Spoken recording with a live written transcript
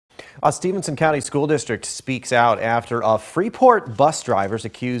A Stevenson County School District speaks out after a Freeport bus driver is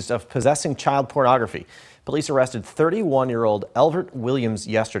accused of possessing child pornography. Police arrested 31-year-old Elvert Williams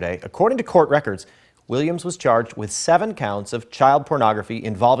yesterday. According to court records, Williams was charged with 7 counts of child pornography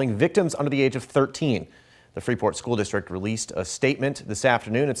involving victims under the age of 13. The Freeport School District released a statement this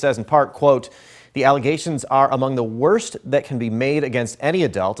afternoon. It says in part, quote, "The allegations are among the worst that can be made against any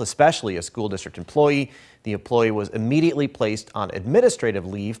adult, especially a school district employee. The employee was immediately placed on administrative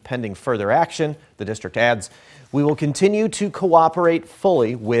leave pending further action." The district adds, "We will continue to cooperate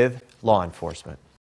fully with law enforcement."